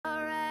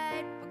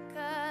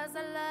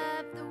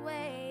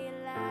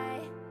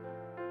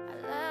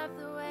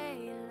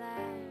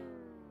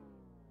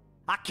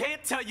I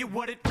can't tell you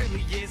what it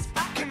really is,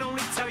 I can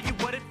only tell you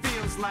what it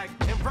feels like.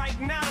 And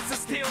right now it's a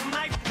steel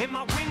knife in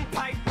my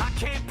windpipe. I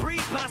can't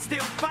breathe, but I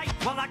still fight.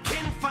 Well, I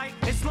can fight,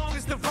 as long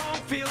as the wrong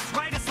feels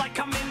right. It's like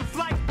I'm in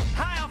flight,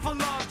 high off of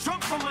love,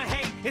 drunk from my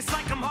hate. It's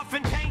like I'm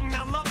huffing pain,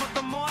 I love her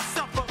the more I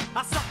suffer.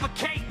 I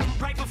suffocate,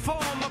 right before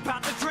I'm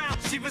about to drown.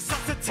 She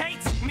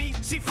resuscitates me,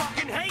 she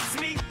fucking hates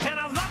me, and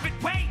I love it.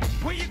 Wait,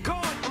 where you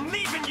going? I'm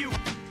leaving you.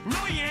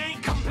 No, you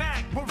ain't come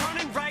back, we're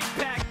running right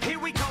back. Here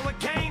we go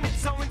again,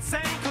 it's so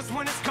insane, cause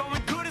when it's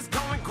going good, it's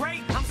going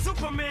great. I'm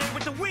Superman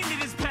with the wind in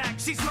his back.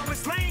 She's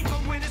Lois Lane,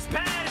 but when it's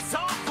bad, it's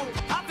awful.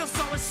 I feel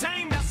so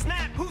ashamed, I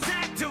snap, who's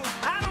that dude?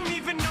 I don't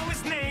even know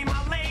his name,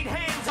 I laid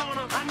hands on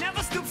him. I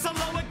never stoop so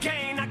low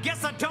again, I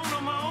guess I don't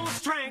know my own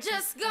strength.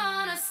 Just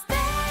gonna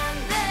stand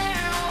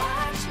there and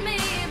watch me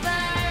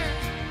burn.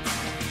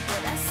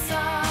 But that's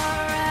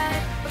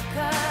alright,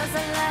 because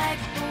I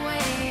like the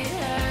way it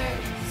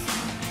hurts.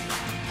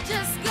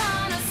 Just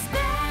gonna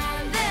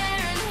stand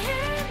there and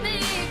hear me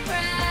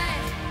cry.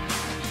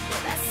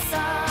 But that's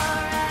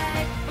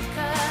alright,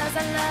 because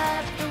I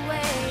love the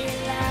way you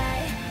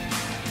lie.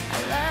 I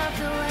love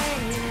the way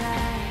you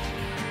lie.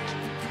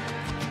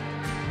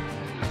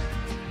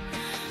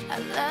 I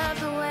love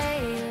the way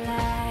you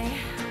lie.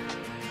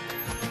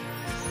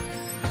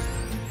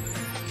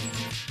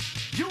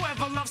 You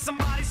ever love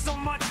somebody so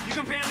much you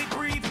can barely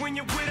breathe when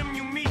you're with them?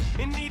 You meet,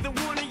 and neither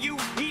one of you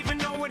even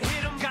know it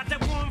hit them. Got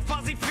that warm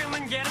fuzzy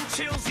feeling, yeah, them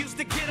chills used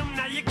to get them.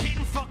 Now you're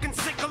getting fucking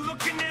sick of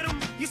looking at them.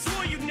 You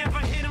swore you'd never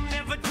hit them,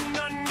 never do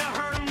nothing to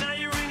hurt them. Now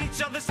you're in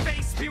each other's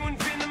face, spewing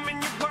venom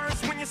in your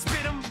words when you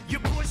spit them. You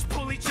push,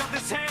 pull each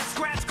other's hair,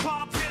 scratch,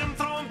 claw, pit them,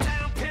 throw them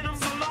down, pin them.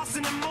 So lost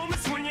in the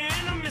moments when you're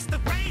in them, it's the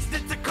phrase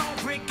that the cold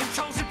break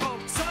controls your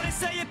boat. So they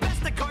say it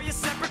best to go your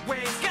separate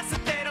ways. Guess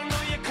that they don't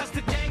know you, cause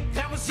today,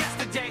 that was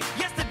yesterday.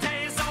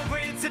 Yesterday is over,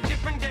 it's a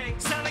different day.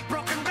 Sound like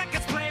broken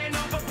records playing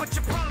over, but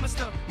you promised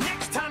her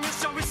next time you'll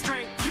show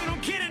restraint. You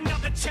don't get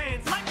another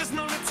chance. Life is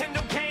no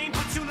Nintendo game,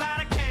 but you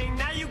lied again.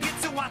 Now you get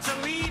to watch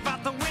her leave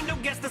out the window.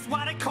 Guess that's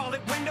why they call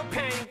it window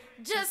pane.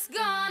 Just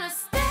gonna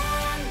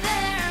stand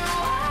there and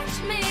watch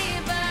me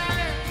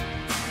burn.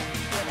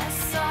 But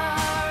that's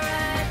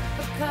alright,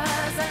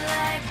 because I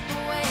like the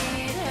way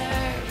it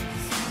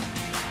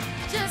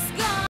hurts. Just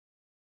gonna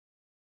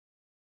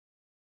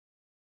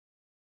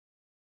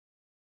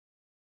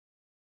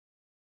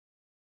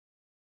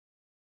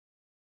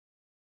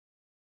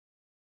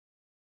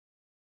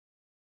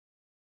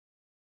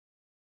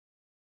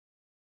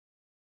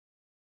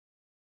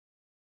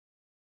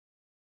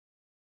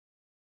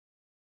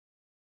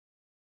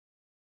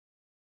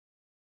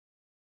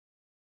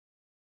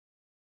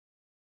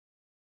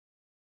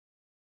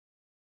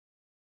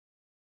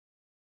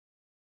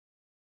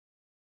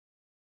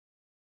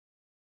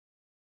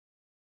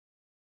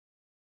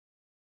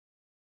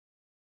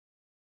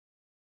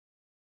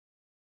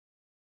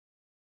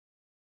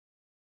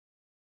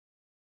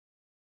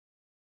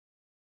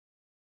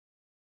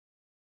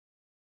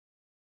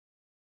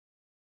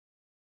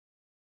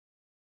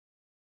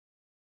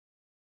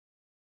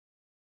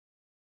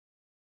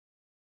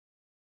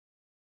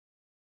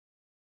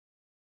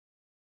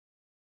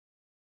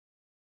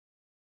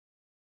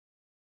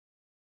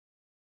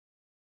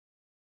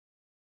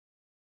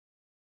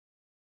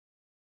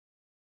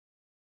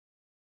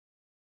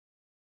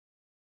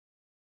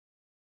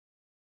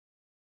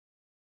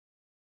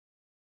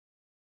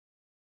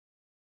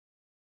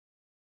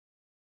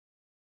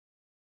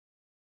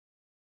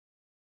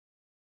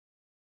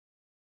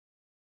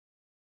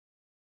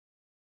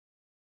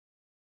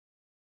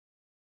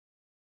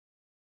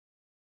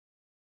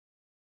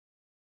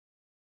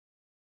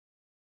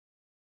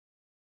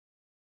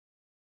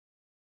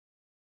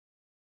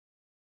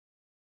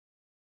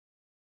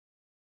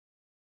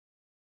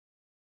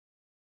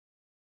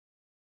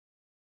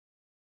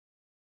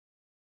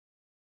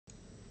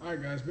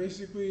Alright guys,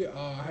 basically,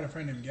 I had a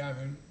friend named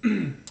Gavin.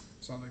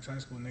 Sounds like high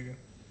school nigga.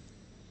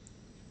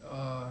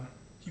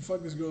 He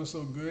fucked this girl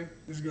so good.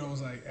 This girl was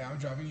like, hey, I'm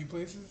driving you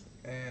places,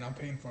 and I'm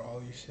paying for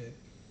all your shit.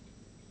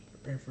 I'm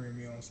paying for your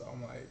meal and stuff.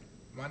 I'm like,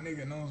 my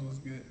nigga knows what's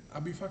good. I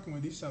be fucking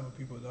with these type of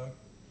people, dog.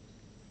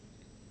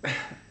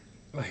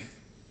 Like,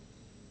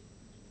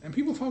 and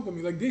people fuck with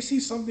me. Like, they see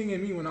something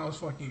in me when I was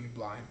fucking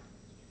blind.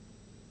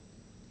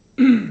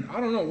 I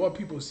don't know what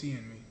people see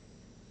in me.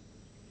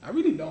 I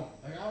really don't.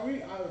 Like,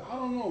 I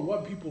don't know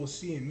what people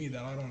see in me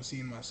that I don't see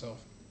in myself.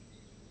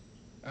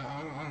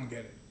 I don't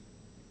get it.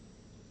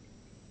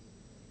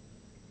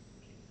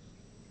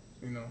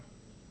 You know.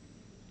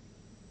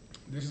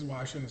 This is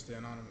why I shouldn't stay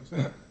anonymous.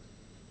 Like,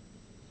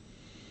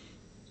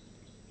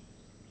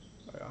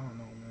 I don't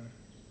know, man.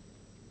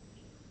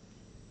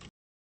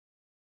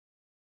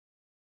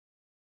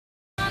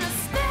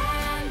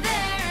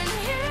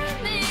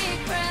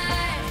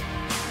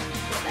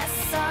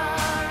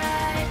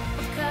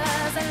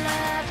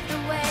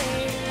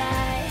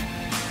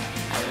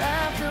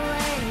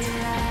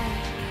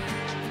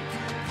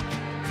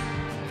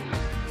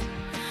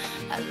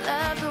 I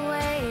love the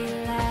way you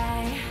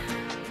lie.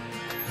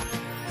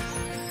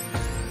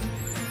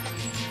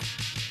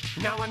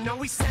 Now I know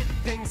we said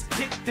things,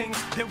 did things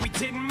that we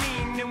didn't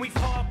mean, and we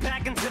fall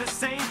back into the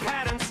same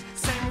patterns,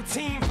 same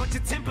routine, but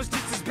your temper's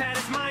just as bad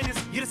as mine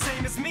is. You're the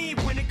same as me,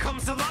 when it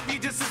comes to love,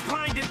 you're just as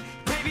blinded.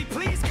 Baby,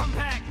 please come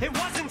back, it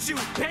wasn't you,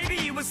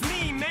 baby, it was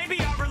me. Maybe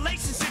our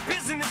relationship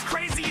isn't as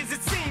crazy as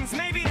it seems.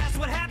 Maybe that's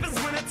what happens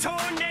when a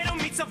tornado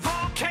meets a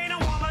volcano.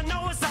 All I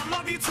know is I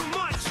love you too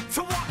much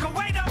to walk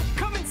away though.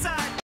 Come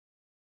inside.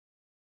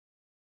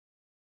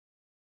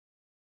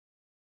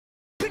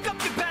 Pick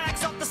up your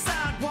bags off the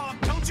sidewalk.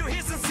 Don't you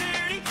hear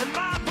sincerity in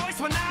my voice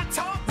when I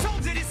talk?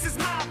 Told you this is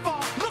my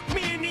fault. Look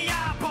me in the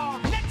eyeball.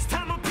 Next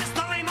time I'm pissed,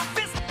 I'll aim my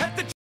fist at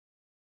the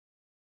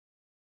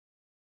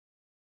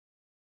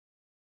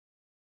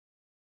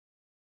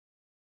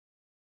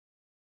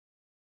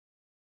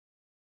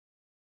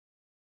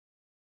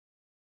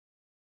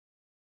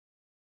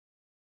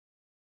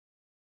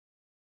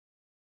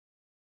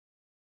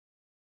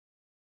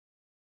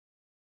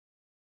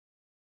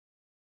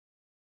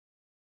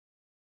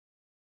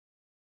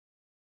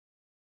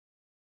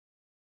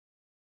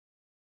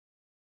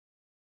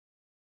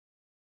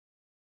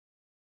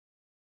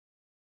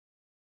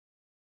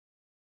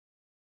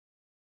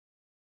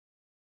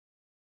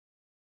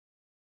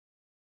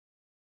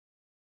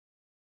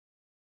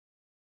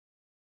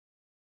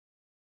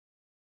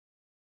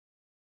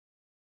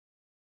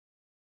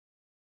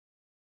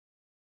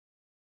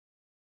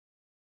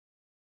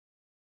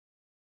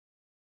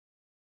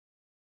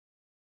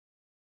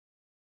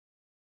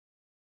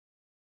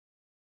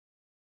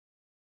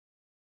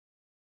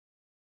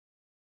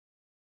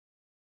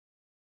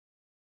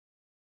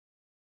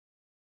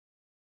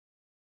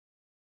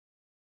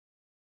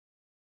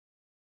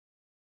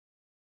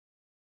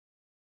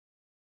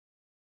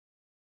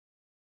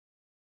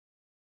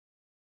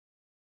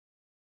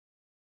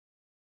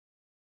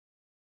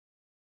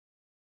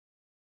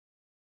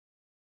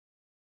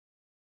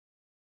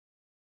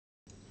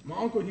My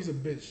uncle, he's a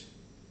bitch.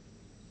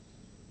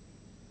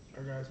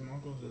 Alright guys, my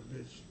uncle's a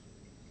bitch.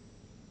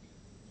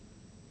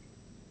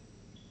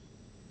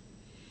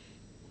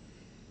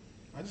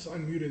 I just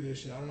unmuted this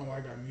shit. I don't know why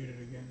I got muted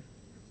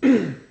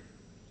again.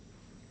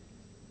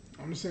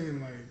 I'm just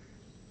saying, like,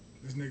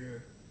 this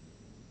nigga,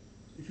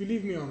 if you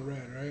leave me on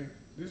red, right?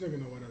 This nigga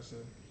know what I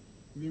said.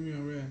 Leave me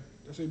on red.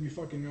 That's why you be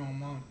fucking your own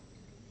mom.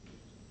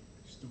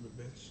 Stupid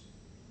bitch.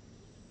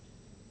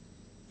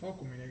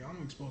 Fuck with me, nigga.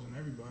 I'm exposing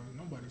everybody.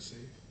 Nobody's safe.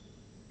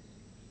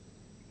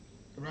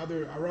 I'd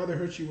rather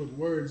hurt you with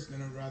words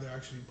than I'd rather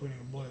actually putting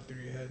a bullet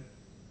through your head.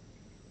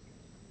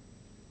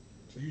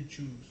 So you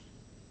choose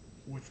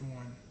which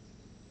one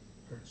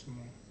hurts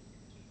more.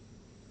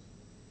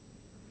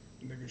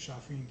 Nigga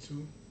Shafin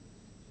too.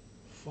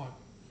 Fuck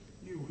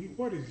you.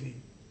 What is he?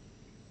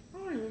 I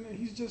don't even know.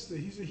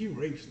 He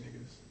rapes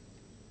niggas.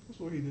 That's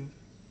what he did.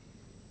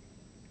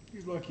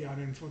 He's lucky I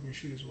didn't fucking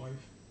shoot his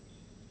wife.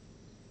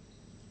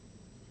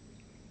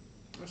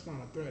 That's not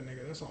a threat,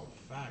 nigga. That's all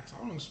facts.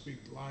 I don't speak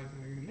lies,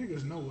 nigga.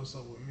 Niggas know what's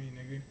up with me,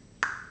 nigga.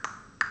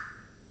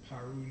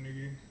 Haru,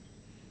 nigga.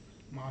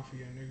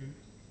 Mafia, nigga.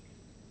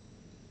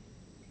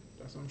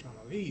 That's what I'm trying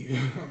to leave.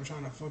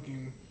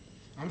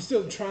 I'm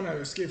still trying to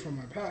escape from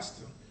my past,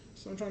 still.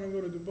 So I'm trying to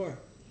go to Dubai.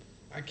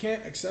 I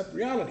can't accept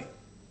reality.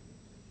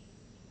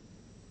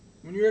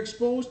 When you're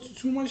exposed to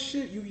too much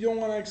shit, you don't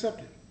want to accept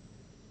it.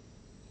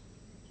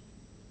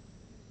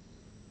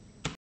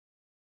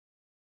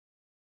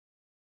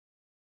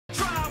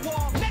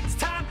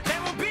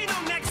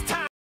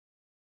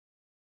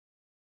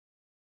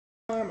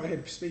 I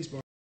hit spacebar.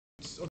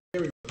 Okay,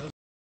 there we go.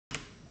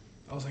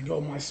 I was like,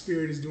 yo, my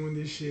spirit is doing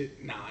this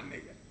shit. Nah,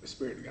 nigga. The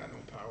spirit got no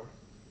power.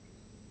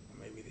 Or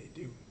maybe they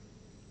do.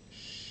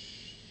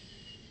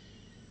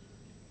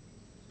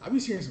 I be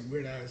seeing some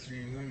weird ass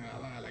dreams. I'm not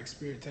gonna lie, like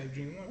spirit type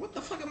dreams. I'm like, what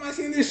the fuck am I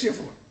seeing this shit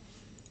for?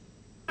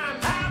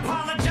 I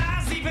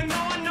apologize, even though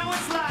I know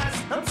it's lies.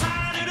 I'm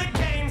tired of the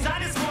games, I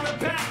just want to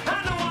back.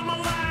 I know I'm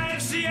alive.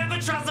 If she ever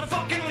tries to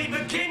fucking leave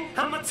again,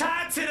 I'ma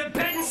tie to the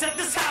bed and set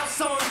this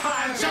house on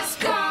fire. Just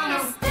gonna.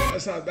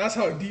 That's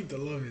how deep the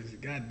love is.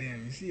 God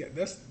damn, you see,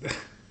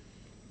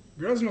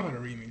 girls know how to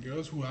read me.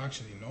 Girls who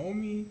actually know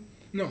me.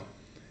 No,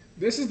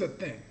 this is the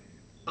thing.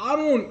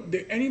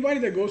 Anybody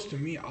that goes to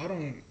me, I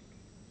don't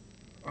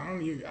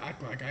even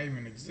act like I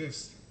even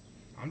exist.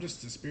 I'm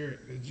just the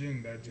spirit, the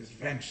jinn that just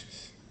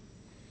vanishes.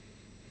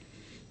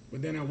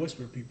 But then I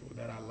whisper people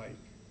that I like.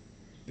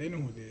 They know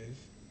who it is.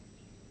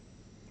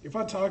 If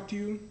I talk to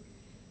you,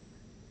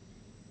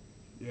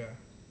 yeah.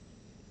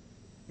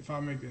 If I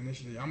make the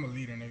initiative, I'm a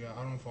leader, nigga.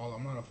 I don't follow.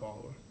 I'm not a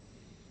follower.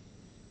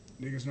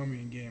 Niggas know me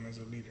in game as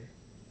a leader.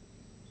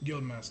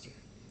 Guildmaster.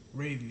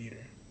 Raid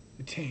leader.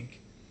 A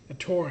tank. A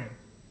Tauren.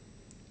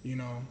 You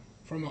know,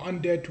 from an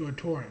undead to a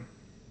Tauren.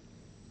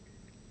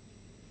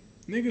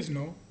 Niggas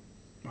know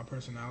my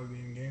personality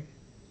in game.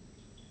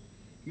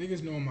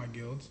 Niggas know my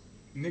guilds.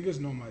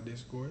 Niggas know my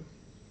Discord.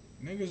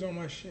 Niggas know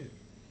my shit.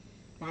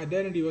 My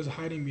identity was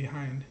hiding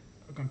behind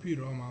a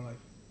computer all my life.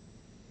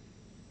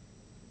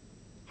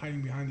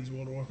 Hiding behind these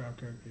World of Warcraft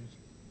characters.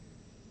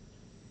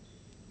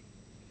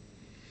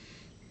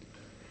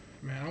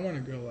 Man, I want a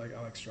girl like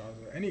Alex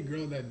Straza. Any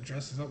girl that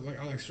dresses up like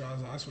Alex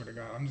Straza, I swear to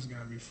God, I'm just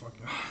gonna be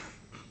fucking.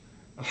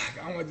 Like,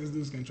 I want this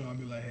lose control and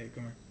be like, hey,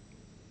 come here.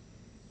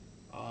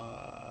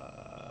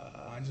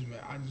 I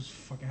just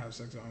fucking have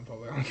sex out in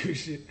public. I don't give a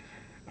shit.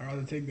 I'd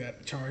rather take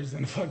that charge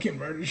than a fucking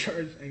murder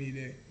charge any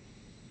day.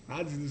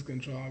 I just lose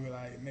control. I'll be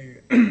like,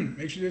 nigga,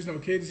 make sure there's no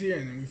kids here,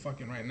 and then we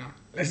fucking right now.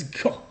 Let's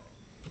go.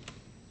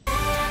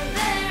 Stand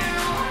there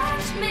and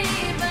watch me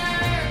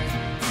burn,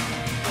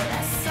 but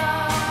that's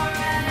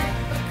alright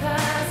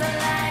because I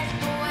like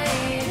the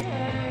way it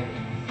hurts.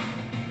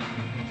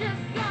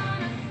 Just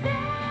gonna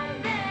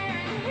stand there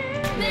and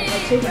hear me I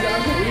told you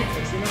guys burn. to read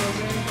this, you know what I'm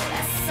saying?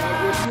 That's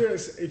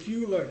Like, if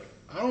you look,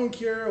 I don't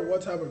care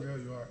what type of girl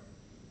you are,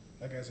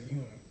 like as a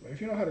human. But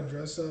if you know how to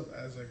dress up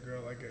as a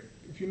girl,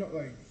 if you know,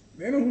 like,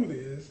 they know who they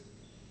is.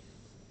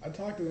 I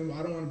talk to them, but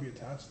I don't want to be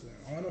attached to them.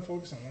 I want to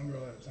focus on one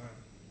girl at a time,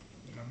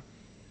 you know?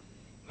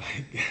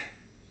 Like,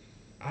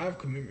 I have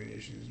commitment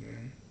issues,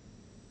 man.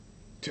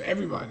 To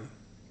everybody.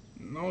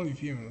 Not only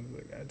females,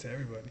 like, to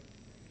everybody.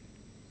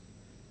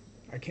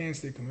 I can't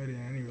stay committed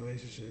in any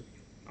relationship.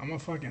 I'm a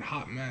fucking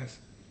hot mess.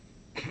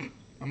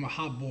 I'm a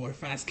hot boy,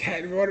 fast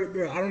cat. I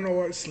don't know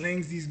what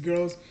slangs these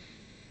girls.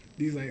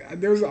 These like I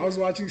was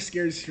watching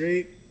Scared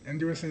Straight, and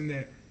they were saying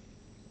that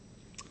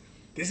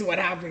this is what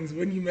happens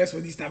when you mess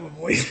with these type of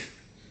boys.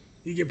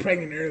 You get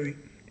pregnant early,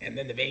 and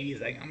then the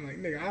baby's like, I'm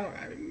like,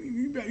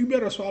 nigga, you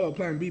better swallow a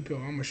Plan B pill.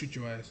 I'm gonna shoot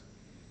your ass.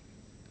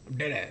 I'm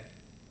dead ass.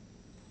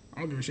 I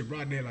don't give a shit.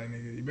 Broad daylight,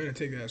 nigga. You better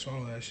take that,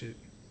 swallow that shit.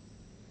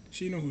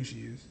 She know who she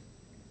is.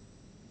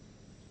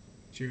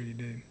 She already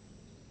did.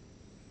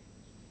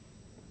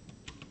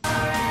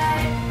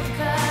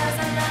 because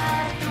I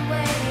love the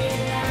way you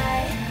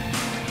lie.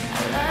 I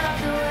love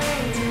the way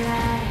you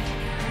lie.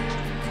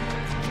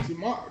 See,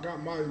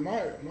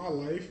 my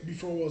life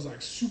before was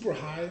like super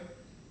high,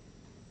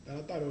 that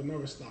I thought it would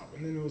never stop,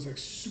 and then it was like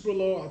super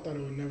low. I thought I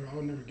would never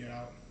get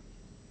out.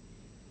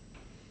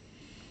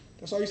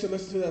 That's why I used to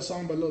listen to that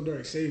song by Lil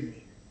Durk, "Save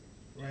Me."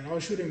 Right, I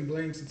was shooting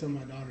blanks until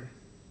my daughter,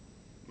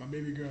 my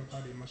baby girl,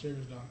 Patty, my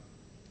favorite dog.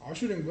 I was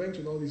shooting blanks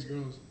with all these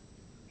girls.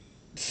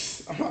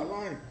 I'm not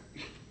lying.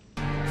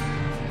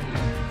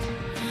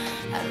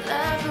 I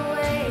love the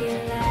way you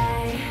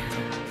lie.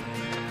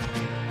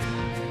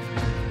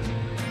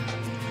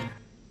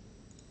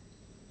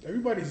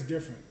 Everybody's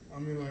different. I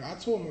mean, like, I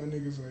told my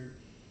niggas, like,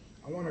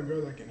 I want a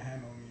girl that can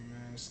handle me,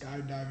 man.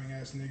 Skydiving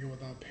ass nigga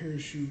without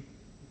parachute,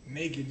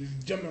 naked,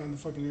 just jumping on the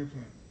fucking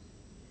airplane.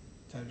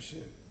 Type of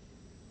shit.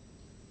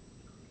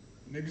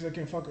 Niggas that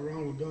can fuck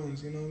around with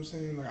guns, you know what I'm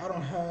saying? Like, I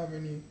don't have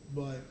any,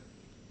 but,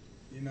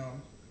 you know,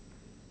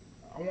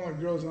 I want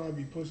girls not to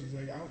be pussies.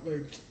 Like,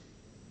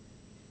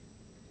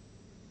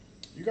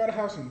 you gotta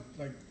have some,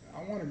 like,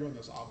 I want a girl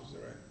that's opposite,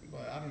 right?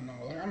 But I don't know.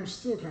 Like, I'm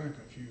still kind of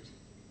confused.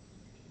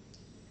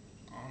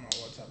 I don't know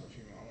what type of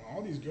female I want.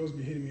 All these girls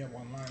be hitting me up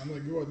online. I'm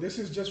like, girl, this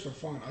is just for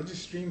fun. I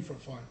just stream for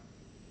fun.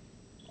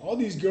 All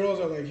these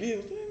girls are like, hey,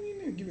 what do you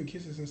mean? Give me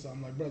kisses and stuff.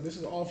 I'm like, bro, this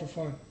is all for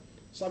fun.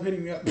 Stop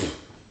hitting me up.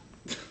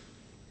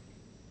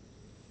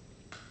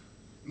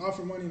 Not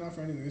for money, not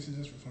for anything. This is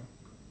just for fun.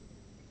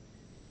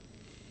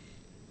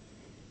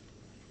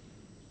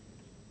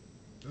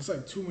 There's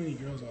like too many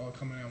girls all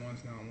coming at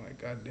once now. I'm like,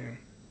 god damn.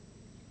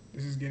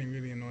 This is getting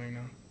really annoying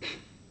now.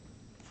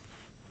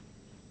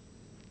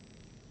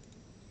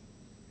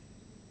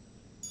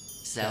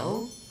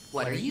 So,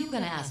 what are you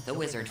gonna ask the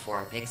wizard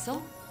for,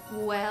 Pixel?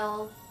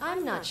 Well,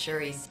 I'm not sure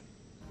he's...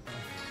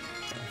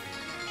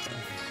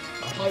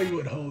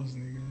 Hollywood hoes,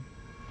 nigga.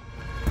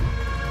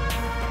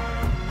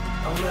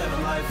 I'm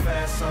living life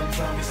fast,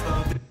 sometimes we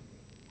slow.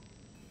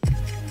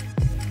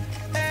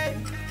 Hey,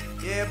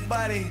 yeah,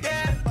 buddy.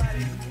 Yeah,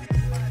 buddy.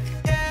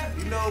 Yeah,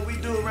 you know what we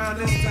do around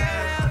this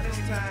time.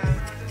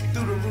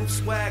 Do the roof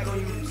swag on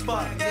you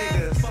fuck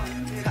niggas.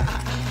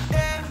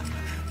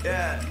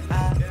 Yeah,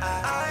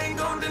 I ain't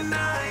gon'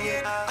 deny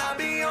it. I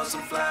be on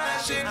some fly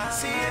shit.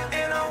 See it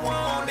and I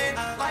want it.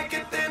 Like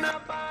it, then I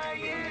buy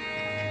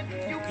it.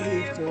 You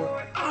Pay for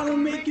it. I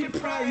don't make it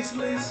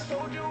priceless.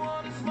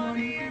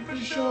 Money in for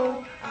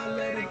show. I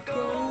let it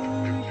go.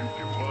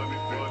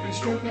 And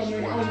straight up,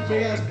 man, I was a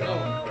big ass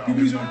bro.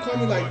 People used to call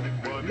me like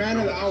man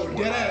of the hour,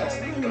 dead ass. I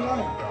ain't even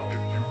lying.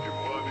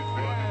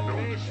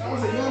 I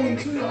was a youngin'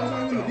 too. I was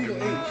not even a legal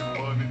age.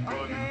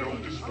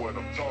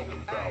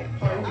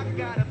 I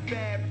got a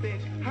bad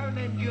bitch, her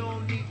name you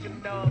don't need to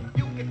know.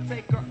 You can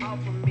take her off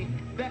of me,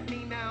 that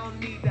mean I don't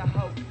need a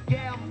hoe.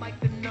 Yeah, I'm like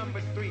the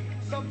number 3,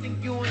 something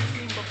you ain't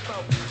seen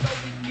before. So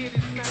we get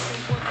it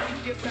snapping once we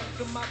get back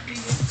to my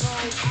vehicle. I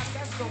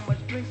got so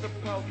much drinks to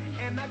pour,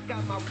 and I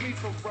got my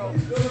reefer roll.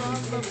 Girl, I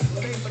love to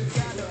stay, but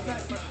gotta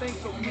pack my things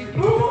so we can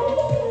go.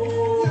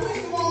 They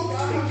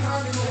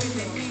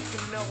need to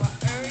know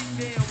how every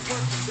damn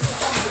work is.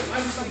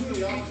 Like you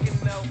can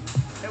know.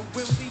 And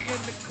when we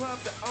in the club,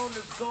 the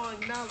owners gonna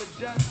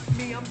acknowledge us.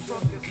 Me, I'm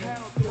drunk as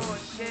hell,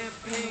 throwing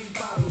champagne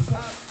bottles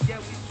up. Yeah,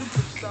 we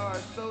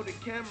superstars, so the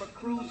camera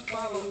crews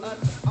follow us.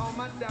 All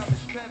my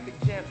diamonds traffic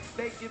jam,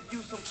 they give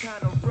you some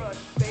kind of rush.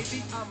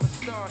 Baby, I'm a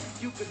star,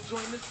 you could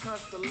join this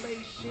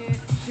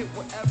constellation. Shit,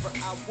 whatever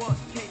I want,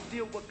 can't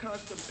deal with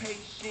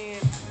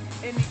constipation.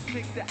 Any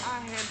chick that I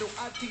handle,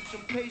 I teach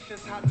them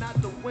patience. How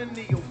not to win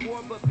the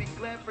award, but be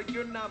glad for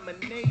your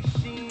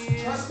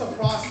nomination. Trust the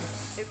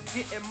process. If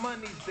getting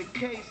money's the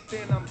case,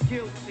 then I'm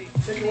guilty.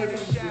 Take away Niggas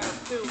from shy,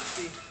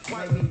 filthy,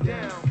 wipe me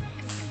down.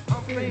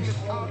 I'm famous,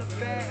 all the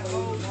bad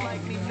hoes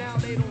like me now.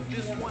 They don't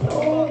just wanna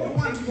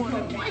fuck, they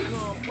wanna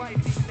become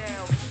wifey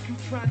now. You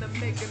tryna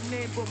make a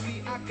name for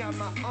me, I got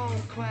my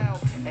own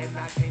cloud. And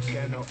I can't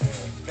share no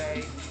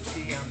airspace.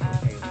 See,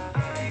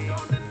 I ain't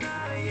gonna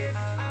deny it.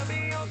 I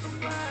be on some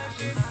fly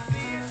shit. See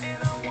it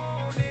and I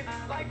want it.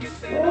 Like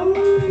it's in a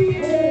buy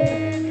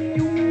it.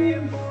 You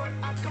paying for it,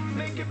 I can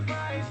make it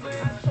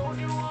priceless. I told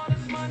you all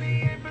this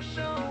money ain't for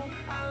show.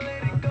 I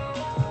let it go.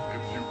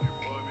 If you get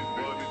money,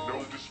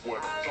 know this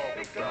what I'm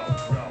talking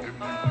about. If you get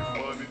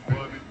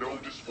money, know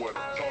this what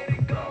I'm talking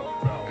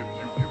about. If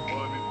you get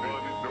money,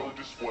 know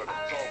this what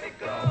I'm talking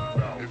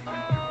about. If you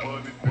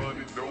get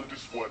money, know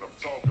this what I'm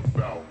talking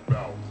about.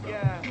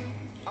 Yeah,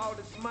 all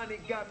this money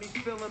got me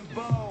feeling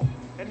bold.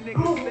 And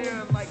niggas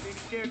staring like they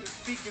scared the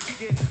speakers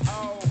getting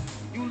old.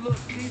 You look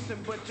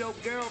decent, but your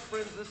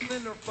girlfriend's a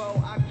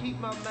centerfold. I keep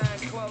my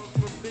mind closed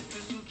for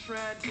bitches who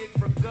try and dig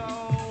for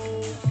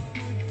gold.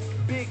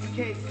 Big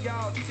cake,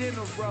 y'all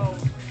dinner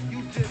rolls.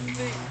 You just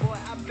think, boy,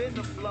 I've been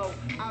the flow.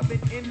 I've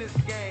been in this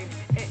game,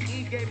 and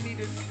E gave me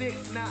the stick.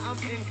 Now I'm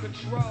in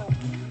control.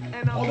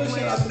 And I'm All this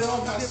shit has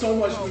playing has so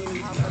much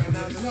meaning I'm behind it.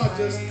 another It's not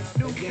just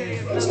New a day, game.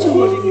 another It's too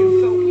much chicken,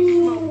 meaning. so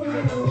we smoke to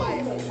the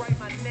light. Write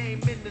my name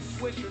in the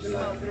swisher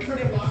smoke.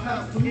 Niggas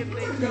know if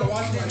they I'm know, gonna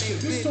watch my then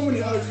shit. they There's bitch. so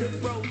many other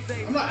Rose,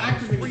 cryptos. I'm not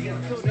activating free it.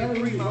 until It they never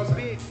bring really my was that.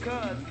 big cuz.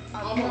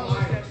 I I'm told a her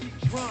liar. that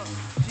she drunk.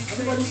 She said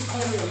Everybody she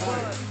call me a had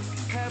liar buzz.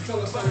 Half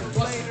until I a started buzz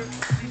busting. later,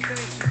 she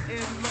said she's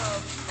in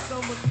love.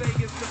 Some would say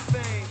it's the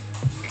fame.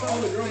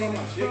 All the girls on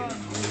my dick.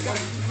 Got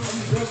I'm you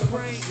the losing girls your are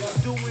brain,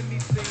 fucking do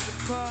anything in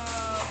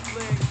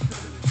public.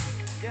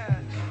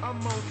 Yeah,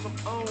 I'm on some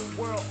own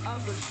world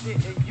other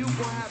shit, and you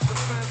gon' have to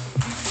find some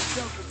decent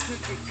shelter to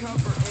get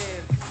cover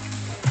in.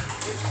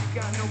 If she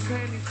got no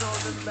panties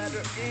on, then let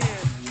her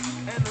in.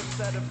 And a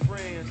set of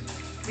friends.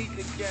 Meet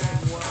the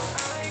gang.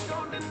 I ain't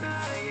gon'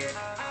 deny it.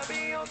 I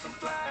be on some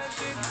fly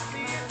shit.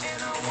 See it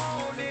and I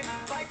want it.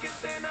 Like it,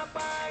 then I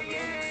buy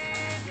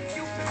it.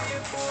 You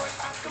paying for it,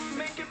 I can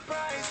make it